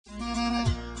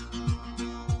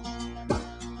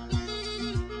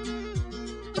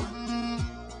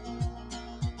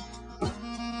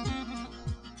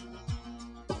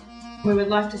We would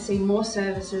like to see more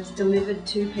services delivered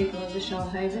to people of the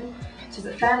Shoalhaven so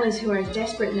that families who are in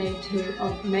desperate need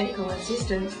of medical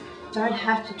assistance don't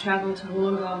have to travel to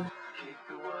Wollongong.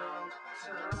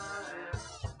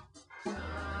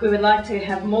 We would like to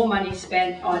have more money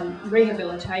spent on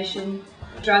rehabilitation,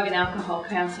 drug and alcohol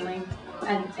counselling,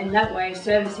 and that way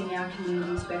servicing our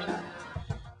communities better.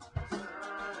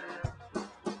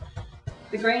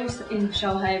 The Greens in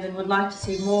Shoalhaven would like to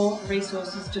see more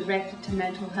resources directed to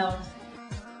mental health.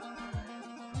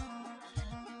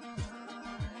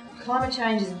 Climate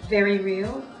change is very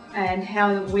real, and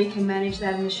how we can manage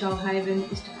that in the Shoalhaven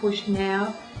is to push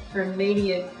now for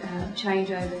immediate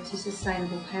changeover to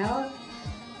sustainable power.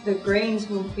 The Greens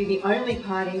will be the only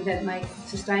party that make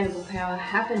sustainable power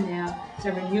happen now,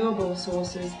 so renewable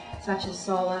sources such as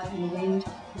solar and wind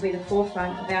will be the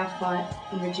forefront of our fight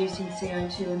in reducing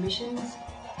CO2 emissions.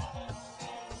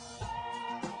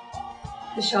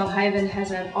 The Shoalhaven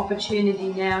has an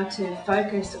opportunity now to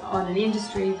focus on an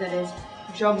industry that is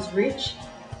jobs rich,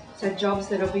 so jobs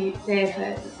that will be there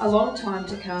for a long time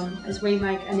to come as we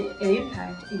make an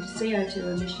impact into CO2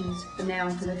 emissions for now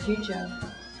and for the future.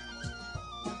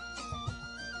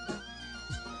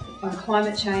 On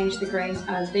climate change, the Greens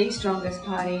are the strongest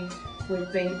party.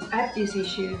 We've been at this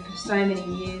issue for so many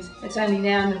years. It's only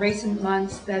now in the recent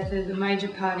months that the major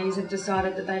parties have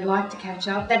decided that they'd like to catch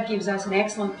up. That gives us an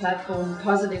excellent platform,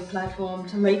 positive platform,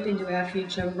 to leap into our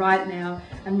future right now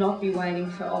and not be waiting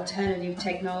for alternative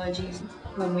technologies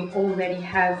when we already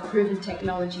have proven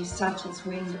technologies such as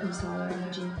wind and solar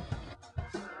energy.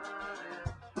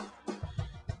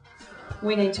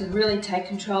 We need to really take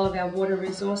control of our water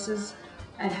resources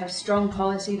and have strong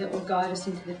policy that will guide us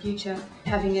into the future.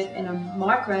 Having it in a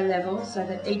micro level so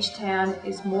that each town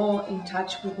is more in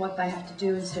touch with what they have to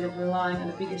do instead of relying on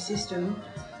a bigger system,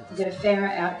 will get a fairer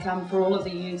outcome for all of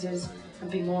the users and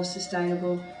be more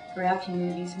sustainable for our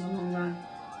communities in the long run.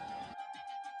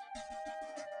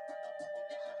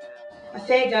 A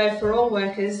fair go for all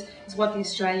workers is what the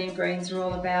Australian Greens are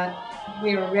all about.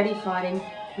 We are already fighting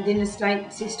within the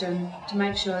state system to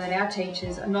make sure that our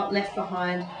teachers are not left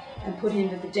behind and put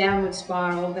into the downward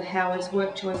spiral that Howard's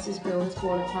Work Choices Bill has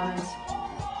brought upon us.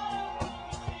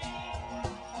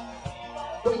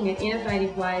 Looking at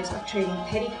innovative ways of treating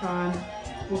petty crime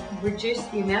will reduce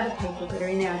the amount of people that are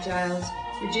in our jails,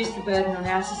 reduce the burden on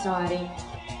our society